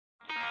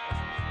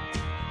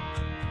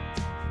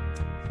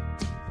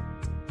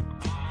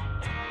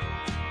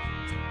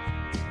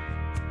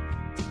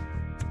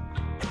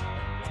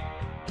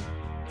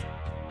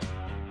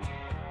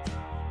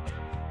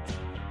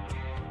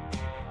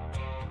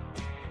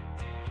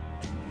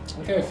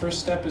Okay, first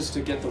step is to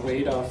get the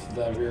weight off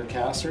the rear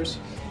casters.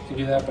 You can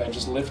do that by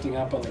just lifting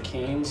up on the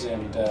canes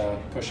and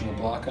pushing a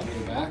block under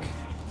the back.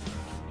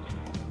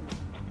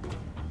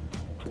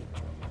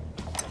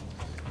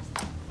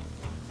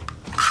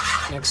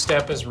 Next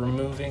step is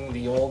removing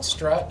the old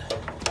strut.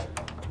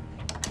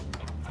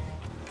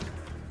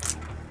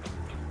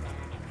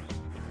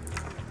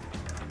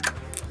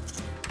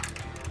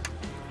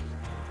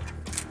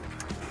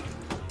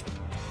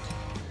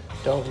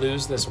 Don't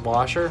lose this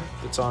washer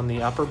that's on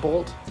the upper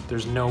bolt.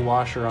 There's no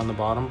washer on the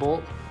bottom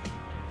bolt.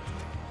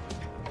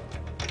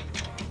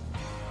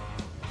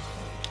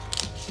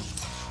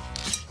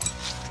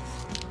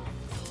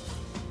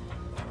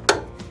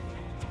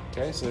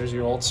 Okay, so there's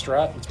your old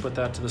strut. Let's put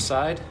that to the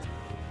side.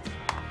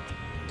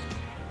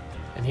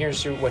 And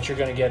here's what you're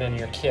going to get in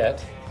your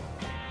kit.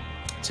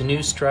 It's a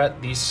new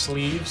strut, these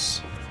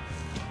sleeves,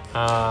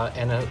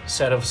 and a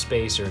set of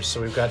spacers.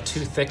 So we've got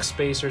 2 thick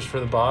spacers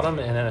for the bottom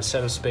and then a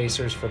set of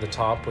spacers for the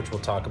top, which we'll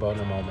talk about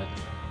in a moment.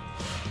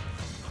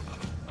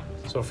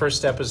 So first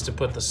step is to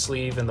put the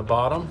sleeve in the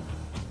bottom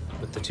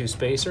with the 2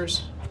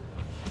 spacers.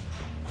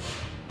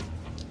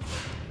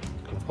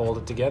 Hold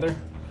it together.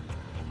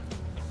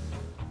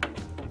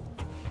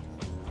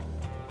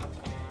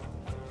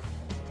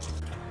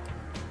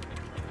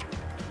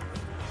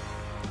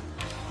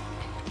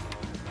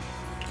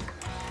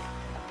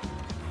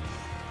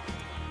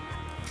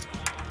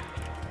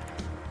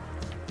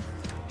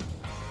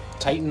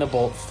 Tighten the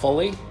bolt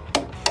fully.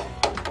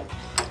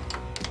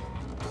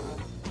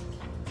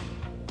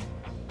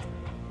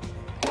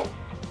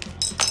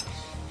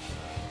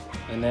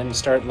 And then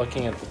start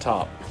looking at the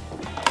top.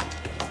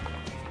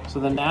 So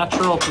the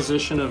natural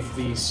position of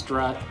the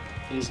strut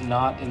is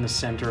not in the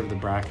center of the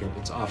bracket,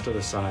 it's off to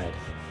the side.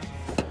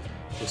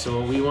 And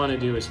so what we want to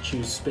do is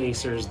choose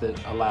spacers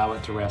that allow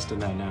it to rest in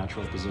that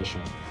natural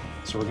position.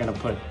 So we're going to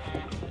put,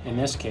 in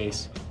this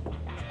case,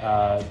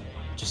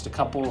 just a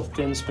couple of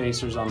thin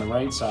spacers on the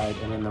right side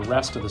and then the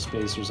rest of the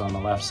spacers on the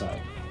left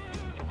side.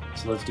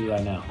 So let's do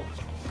that now.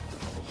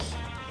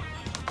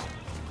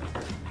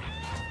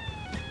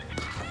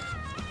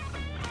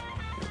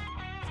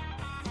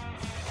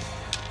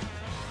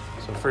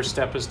 So first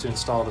step is to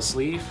install the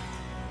sleeve.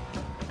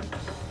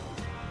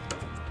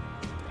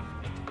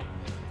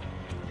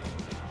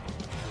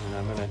 And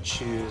I'm going to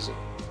choose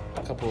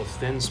a couple of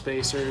thin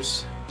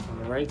spacers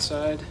on the right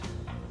side.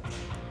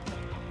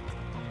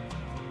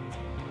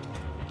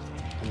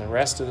 And the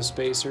rest of the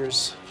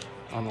spacers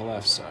on the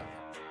left side.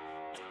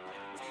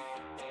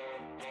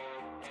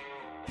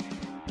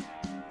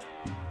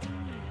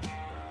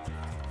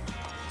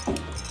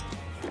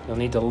 You'll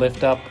need to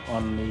lift up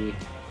on the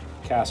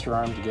caster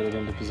arm to get it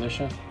into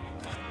position.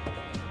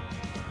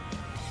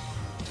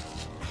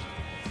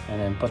 And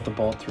then put the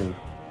bolt through.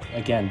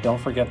 Again, don't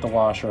forget the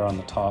washer on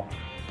the top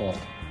bolt.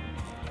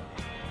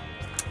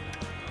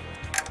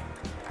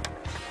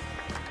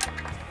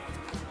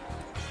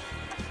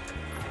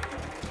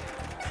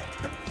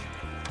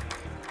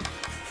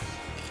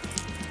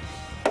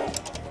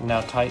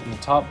 Now tighten the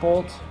top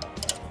bolt.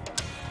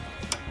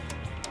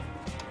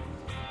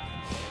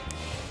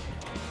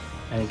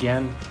 And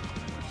again,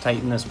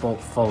 tighten this bolt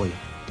fully.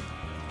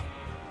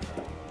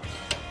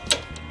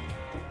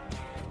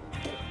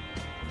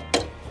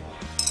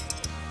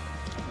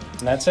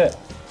 And that's it.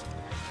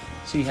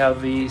 See how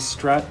the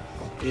strut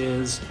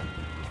is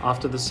off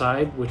to the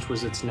side, which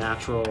was its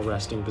natural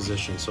resting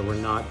position. So we're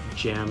not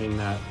jamming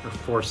that or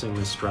forcing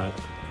the strut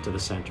to the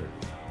center.